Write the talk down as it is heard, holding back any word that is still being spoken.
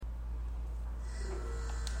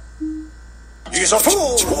He's a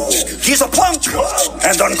fool, he's a punk,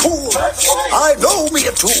 and uncool. I know me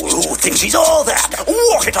a tool who thinks he's all that.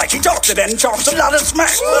 Walk it like he talks and then chops a lot of smack.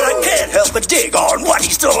 But I can't help but dig on what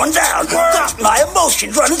he's throwing down. Got my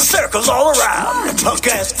emotions running circles all around. A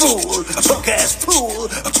punk-ass fool, a punk-ass fool,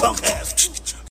 a punk-ass fool.